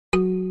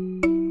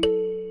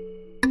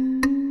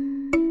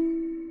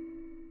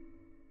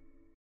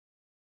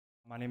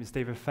name is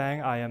David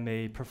Feng. I am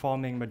a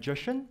performing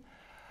magician.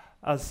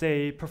 As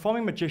a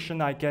performing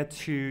magician, I get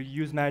to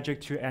use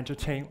magic to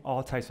entertain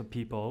all types of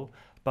people.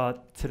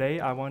 But today,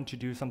 I want to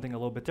do something a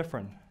little bit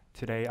different.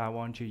 Today, I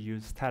want to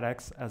use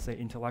TEDx as an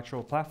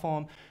intellectual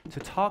platform to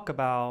talk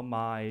about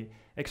my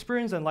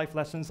experience and life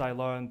lessons I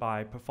learned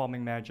by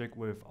performing magic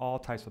with all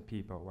types of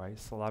people, right?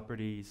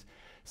 Celebrities,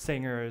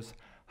 singers,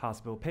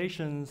 hospital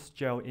patients,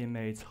 jail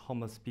inmates,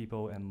 homeless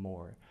people, and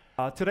more.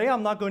 Today,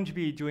 I'm not going to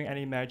be doing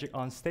any magic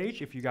on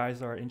stage. If you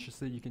guys are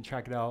interested, you can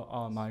check it out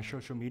on my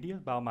social media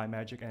about my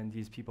magic and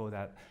these people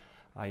that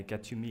I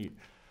get to meet.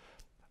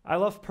 I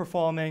love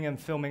performing and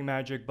filming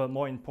magic, but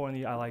more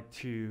importantly, I like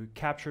to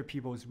capture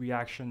people's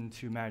reaction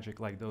to magic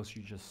like those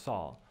you just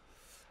saw.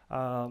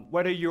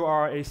 Whether you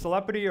are a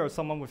celebrity or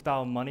someone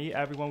without money,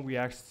 everyone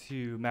reacts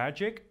to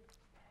magic.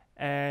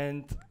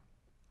 And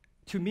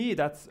to me,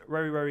 that's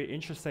very, very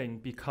interesting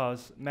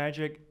because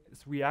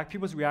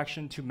people's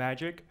reaction to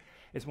magic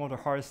is one of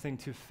the hardest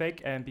things to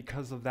fake, and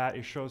because of that,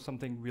 it shows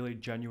something really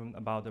genuine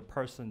about the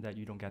person that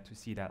you don't get to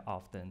see that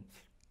often.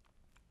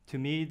 To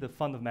me, the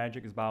fun of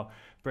magic is about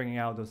bringing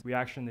out those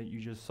reactions that you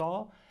just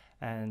saw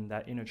and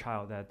that inner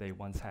child that they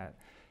once had.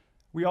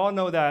 We all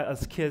know that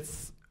as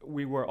kids,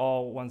 we were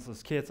all once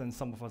as kids, and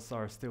some of us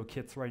are still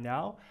kids right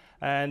now.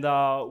 And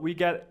we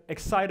get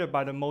excited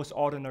by the most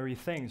ordinary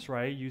things,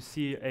 right? You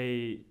see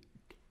a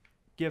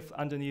gift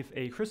underneath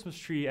a Christmas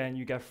tree, and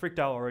you get freaked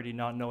out already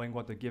not knowing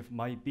what the gift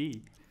might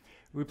be.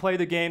 We play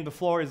the game, the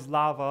floor is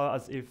lava,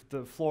 as if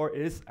the floor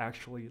is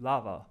actually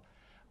lava,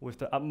 with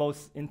the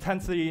utmost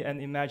intensity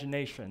and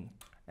imagination.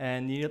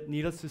 And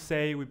needless to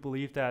say, we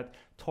believe that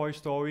Toy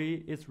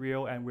Story is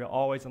real, and we're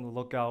always on the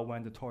lookout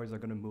when the toys are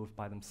going to move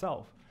by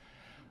themselves.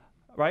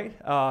 Right?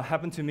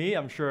 Happened to me.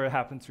 I'm sure it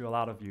happened to a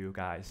lot of you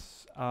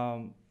guys.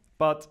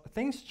 But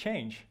things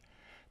change.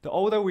 The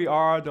older we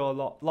are, the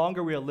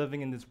longer we are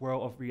living in this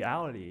world of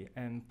reality.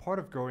 And part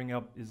of growing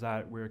up is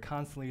that we're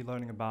constantly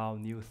learning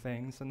about new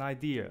things and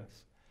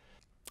ideas.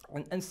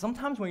 And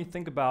sometimes when you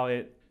think about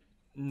it,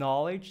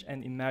 knowledge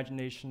and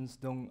imaginations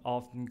don't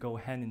often go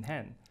hand in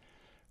hand,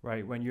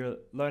 right? When you're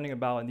learning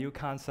about a new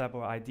concept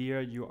or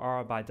idea, you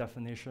are by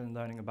definition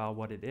learning about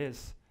what it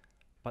is,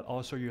 but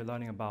also you're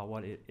learning about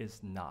what it is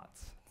not.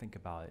 Think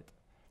about it.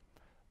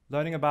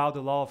 Learning about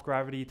the law of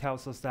gravity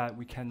tells us that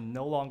we can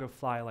no longer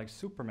fly like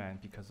Superman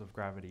because of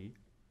gravity.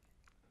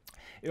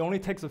 It only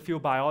takes a few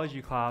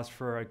biology class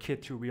for a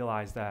kid to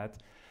realize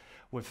that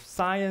with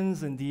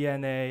science and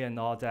DNA and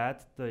all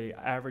that, the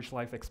average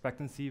life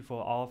expectancy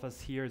for all of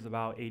us here is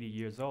about 80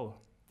 years old.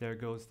 There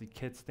goes the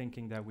kids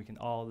thinking that we can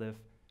all live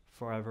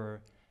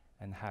forever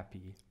and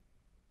happy.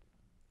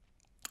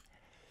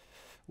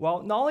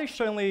 Well, knowledge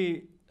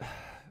certainly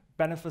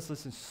benefits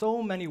us in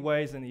so many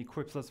ways and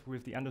equips us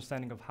with the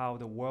understanding of how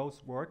the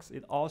world works.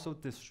 It also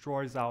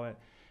destroys our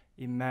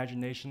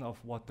imagination of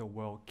what the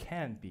world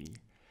can be.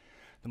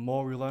 The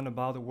more we learn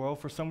about the world,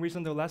 for some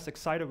reason, the less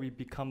excited we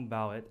become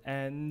about it.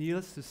 And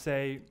needless to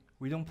say,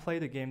 we don't play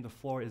the game, the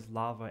floor is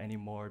lava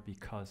anymore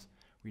because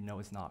we know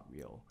it's not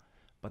real.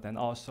 But then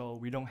also,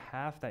 we don't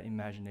have that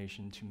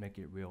imagination to make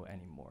it real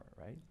anymore,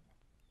 right?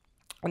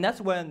 And that's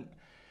when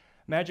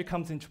magic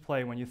comes into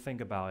play when you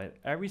think about it.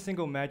 Every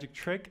single magic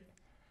trick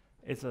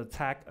is an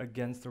attack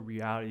against the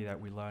reality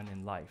that we learn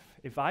in life.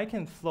 If I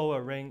can throw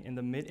a ring in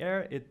the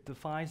midair, it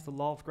defies the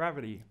law of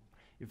gravity.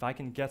 If I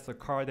can guess the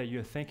card that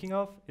you're thinking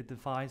of, it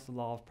defies the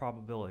law of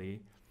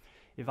probability.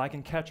 If I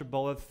can catch a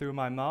bullet through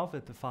my mouth,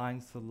 it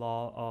defies the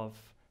law of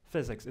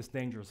physics. It's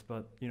dangerous,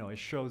 but it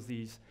shows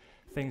these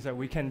things that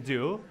we can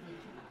do.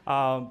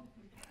 I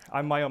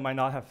might or might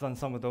not have done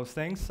some of those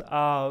things.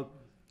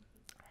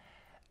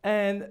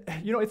 And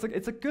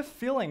it's a good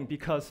feeling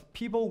because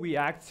people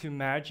react to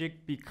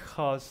magic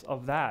because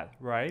of that,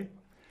 right?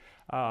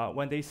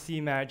 When they see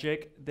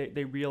magic,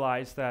 they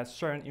realize that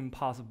certain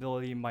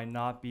impossibility might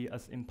not be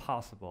as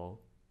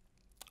impossible.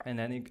 And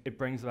then it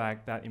brings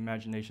back that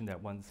imagination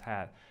that one's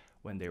had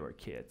when they were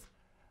kids.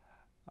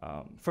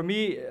 For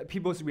me,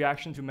 people's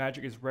reaction to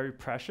magic is very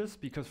precious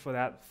because for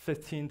that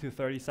 15 to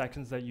 30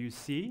 seconds that you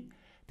see,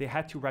 they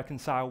had to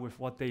reconcile with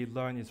what they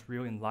learn is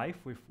real in life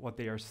with what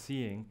they are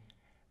seeing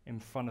in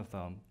front of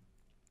them.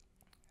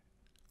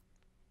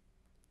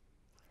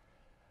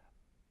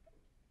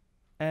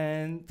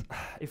 And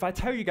if I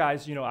tell you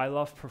guys, I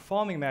love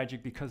performing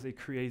magic because it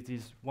creates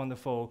these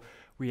wonderful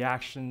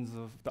reactions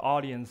of the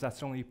audience,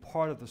 that's only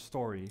part of the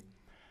story.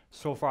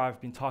 So far, I've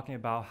been talking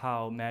about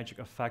how magic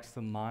affects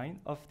the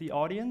mind of the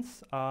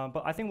audience,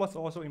 but I think what's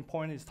also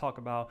important is talk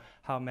about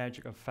how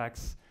magic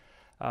affects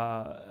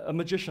a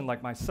magician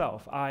like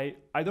myself. I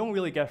don't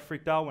really get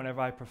freaked out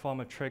whenever I perform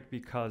a trick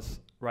because,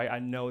 right, I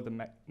know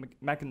the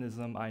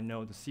mechanism, I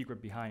know the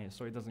secret behind it,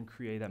 so it doesn't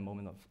create that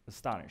moment of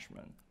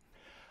astonishment.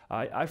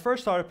 I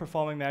first started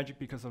performing magic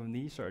because of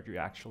knee surgery,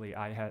 actually.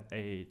 I had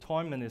a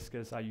torn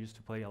meniscus. I used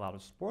to play a lot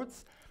of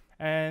sports.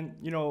 And,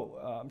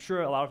 I'm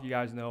sure a lot of you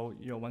guys know,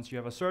 once you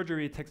have a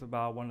surgery, it takes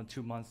about 1 or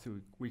 2 months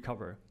to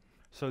recover.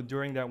 So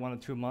during that 1 or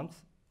 2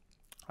 months,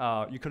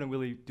 you couldn't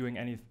really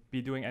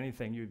be doing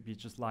anything. You'd be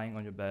just lying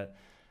on your bed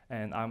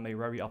and I'm a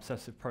very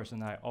obsessive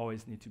person. I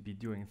always need to be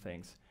doing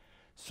things.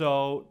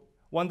 So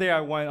one day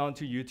I went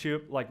onto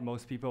YouTube, like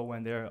most people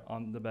when they're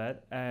on the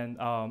bed, and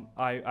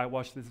I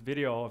watched this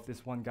video of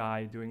this one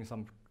guy doing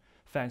some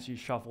fancy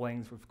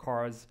shufflings with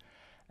cars,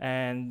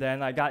 and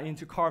then I got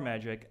into car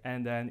magic,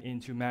 and then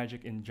into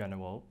magic in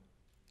general.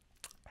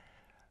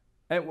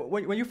 And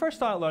when you first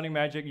start learning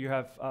magic, you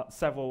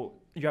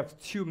have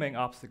two main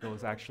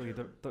obstacles actually.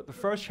 The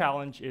first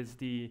challenge is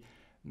the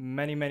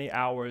many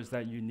hours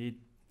that you need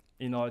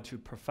in order to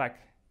perfect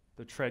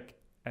the trick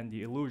and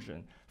the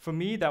illusion. For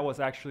me, that was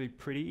actually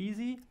pretty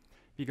easy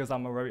because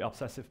I'm a very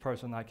obsessive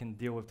person. I can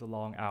deal with the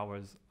long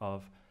hours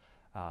of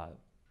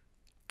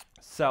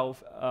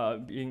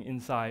being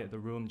inside the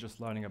room, just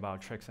learning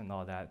about tricks and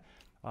all that.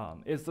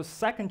 It's the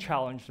second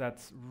challenge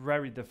that's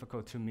very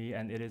difficult to me,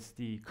 and it is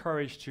the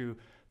courage to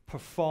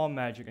perform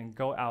magic and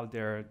go out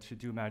there to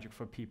do magic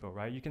for people,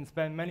 right? You can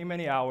spend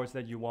many hours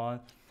that you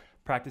want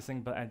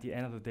practicing, but at the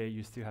end of the day,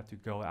 you still have to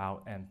go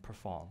out and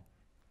perform.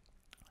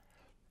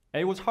 And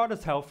it was hard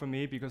as hell for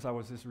me because I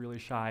was this really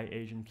shy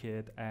Asian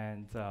kid,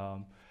 and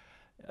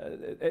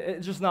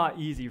it's just not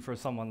easy for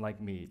someone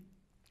like me.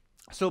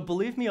 So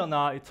believe me or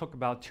not, it took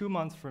about 2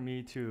 months for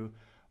me to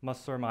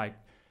muster my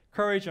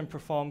courage and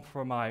perform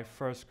for my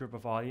first group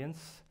of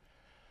audience.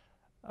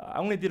 I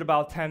only did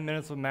about 10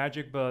 minutes of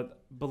magic,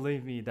 but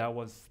believe me, that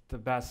was the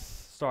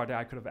best start that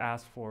I could have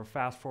asked for.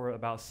 Fast forward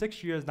about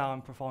 6 years now,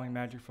 I'm performing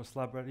magic for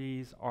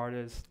celebrities,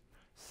 artists,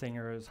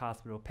 singers,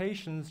 hospital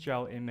patients,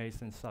 jail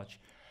inmates, and such.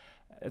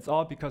 It's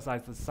all because I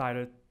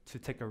decided to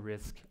take a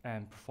risk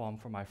and perform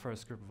for my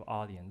first group of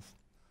audience.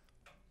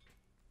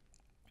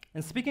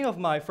 And speaking of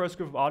my first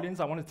group of audience,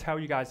 I want to tell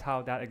you guys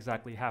how that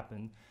exactly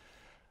happened.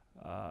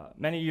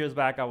 Many years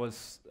back, I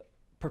was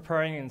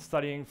preparing and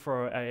studying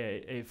for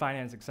a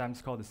finance exam.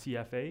 It's called the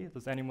CFA.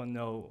 Does anyone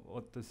know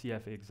what the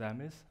CFA exam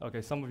is?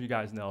 Okay, some of you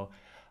guys know.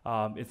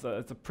 It's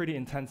a pretty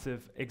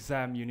intensive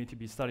exam. You need to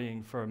be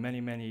studying for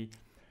many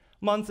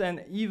months,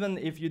 and even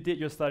if you did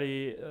your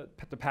study,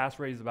 the pass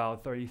rate is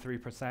about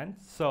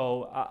 33%.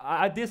 So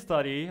I did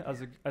study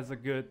as a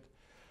good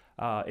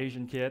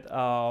Asian kid.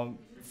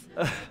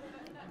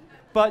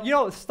 But you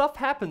know, stuff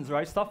happens,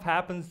 right? Stuff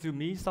happens to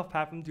me, stuff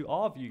happened to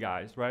all of you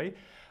guys, right?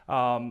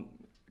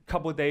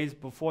 Couple of days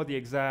before the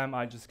exam,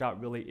 I just got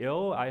really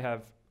ill. I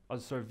have a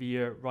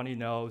severe runny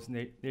nose,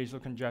 nasal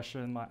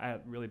congestion, I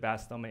had really bad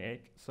stomach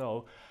ache.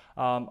 So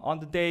on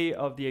the day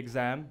of the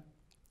exam,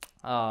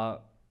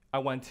 I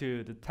went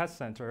to the test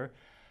center.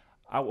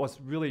 I was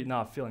really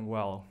not feeling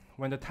well.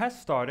 When the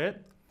test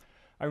started,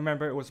 I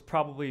remember it was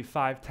probably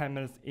 5-10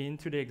 minutes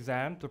into the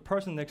exam. The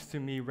person next to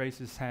me raised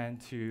his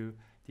hand to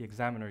the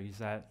examiner. He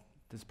said,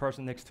 "This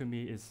person next to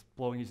me is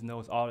blowing his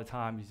nose all the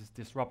time. He's just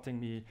disrupting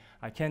me.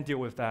 I can't deal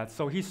with that."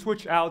 So he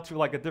switched out to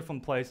like a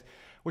different place,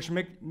 which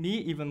made me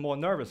even more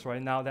nervous,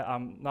 right? Now that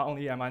not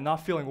only am I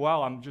not feeling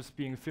well, I'm just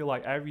feel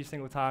like every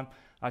single time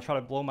I try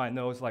to blow my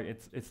nose, like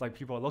it's like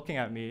people are looking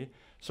at me.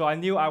 So I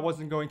knew I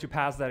wasn't going to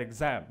pass that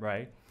exam,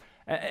 right?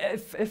 And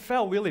it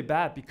felt really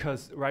bad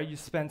because, right, you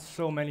spent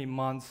so many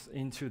months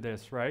into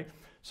this, right?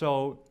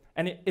 So,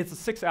 and it's a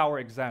 6-hour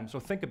exam, so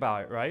think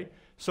about it, right?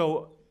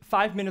 So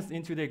 5 minutes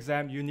into the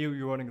exam, you knew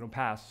you weren't going to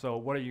pass, so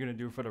what are you going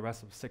to do for the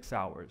rest of 6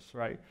 hours,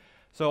 right?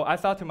 So I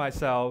thought to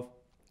myself,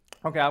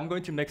 okay, I'm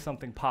going to make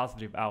something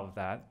positive out of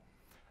that.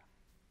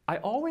 I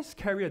always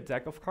carry a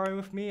deck of cards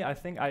with me. I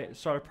think I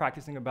started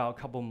practicing about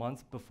a couple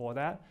months before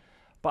that,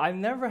 but I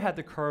never had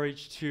the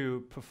courage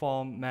to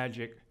perform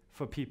magic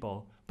for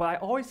people. But I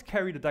always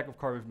carry the deck of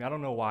cards with me. I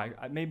don't know why.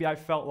 Maybe I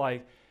felt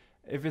like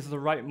if it's the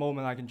right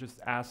moment, I can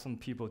just ask some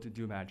people to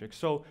do magic.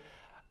 So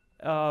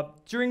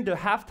during the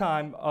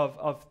halftime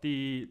of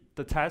the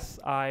test,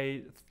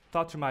 I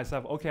thought to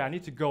myself, okay, I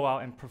need to go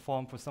out and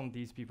perform for some of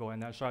these people,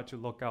 and I started to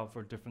look out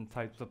for different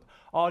types of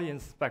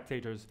audience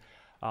spectators.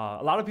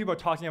 A lot of people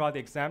are talking about the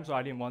exam, so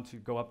I didn't want to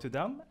go up to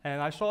them.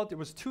 And I saw there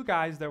was 2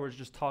 guys that were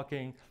just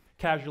talking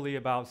casually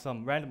about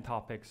some random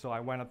topics. So I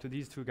went up to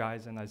these 2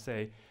 guys and I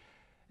say,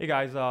 "Hey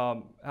guys,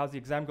 how's the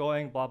exam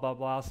going? Blah, blah,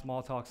 blah,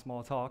 small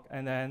talk.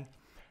 And then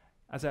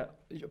I said,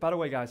 "By the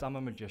way, guys, I'm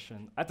a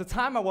magician." At the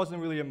time, I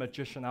wasn't really a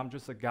magician. I'm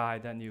just a guy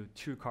that knew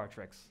 2 card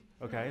tricks,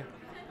 okay?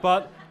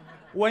 But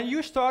when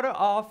you started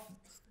off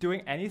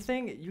doing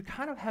anything, you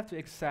kind of have to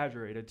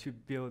exaggerate it to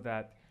build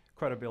that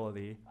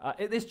credibility.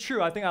 It is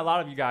true. I think a lot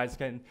of you guys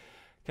can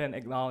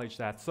acknowledge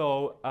that.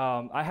 So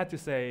I had to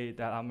say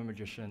that I'm a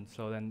magician,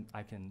 so then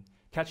I can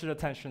catch your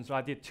attention. So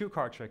I did 2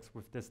 card tricks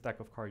with this deck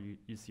of cards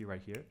you see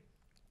right here.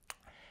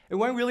 It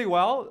went really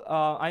well.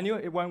 I knew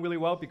it went really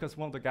well because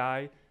one of the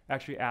guys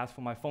actually asked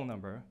for my phone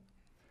number.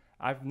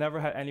 I've never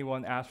had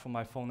anyone ask for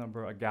my phone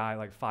number, a guy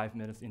like 5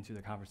 minutes into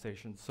the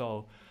conversation.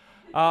 So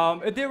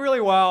it did really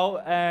well,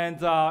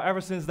 and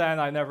ever since then,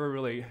 I never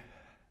really,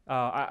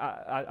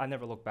 I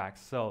never looked back.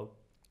 So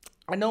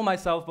I know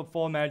myself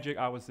before magic,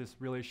 I was this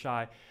really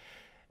shy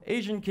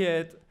Asian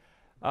kid,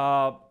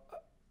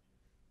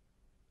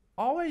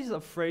 always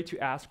afraid to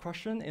ask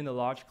questions in a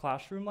large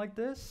classroom like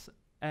this,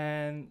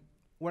 and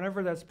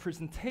whenever there's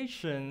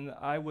presentation,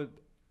 I would,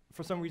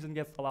 for some reason,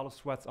 get a lot of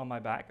sweats on my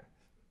back.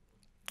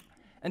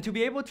 And to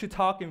be able to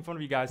talk in front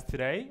of you guys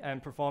today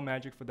and perform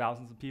magic for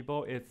thousands of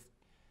people, it's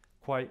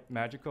quite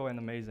magical and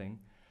amazing.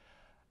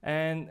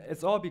 And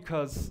it's all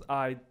because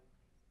I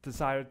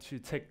decided to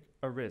take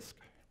a risk,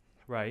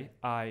 right?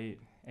 I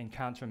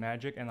encountered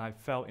magic and I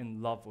fell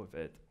in love with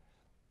it.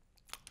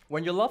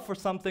 When your love for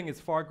something is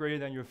far greater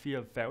than your fear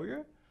of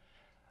failure,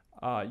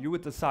 you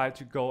would decide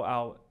to go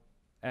out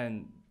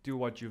and do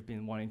what you've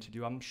been wanting to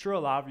do. I'm sure a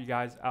lot of you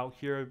guys out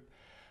here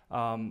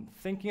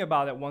thinking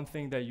about that one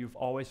thing that you've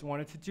always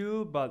wanted to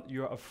do, but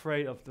you're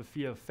afraid of the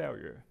fear of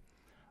failure.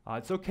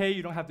 It's okay,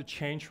 you don't have to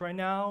change right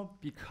now,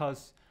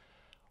 because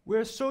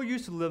we're so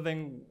used to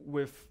living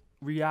with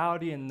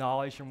reality and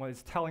knowledge and what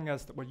is telling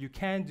us what you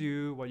can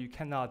do, what you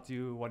cannot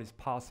do, what is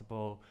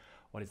possible,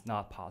 what is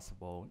not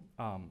possible.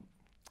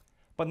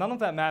 But none of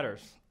that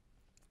matters.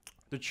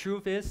 The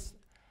truth is,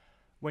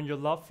 when your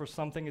love for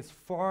something is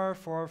far,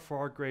 far,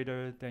 far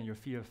greater than your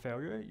fear of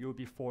failure, you'll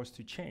be forced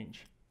to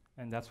change.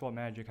 And that's what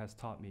magic has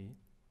taught me.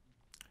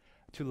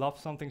 To love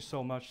something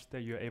so much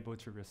that you're able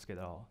to risk it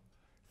all.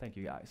 Thank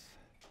you, guys.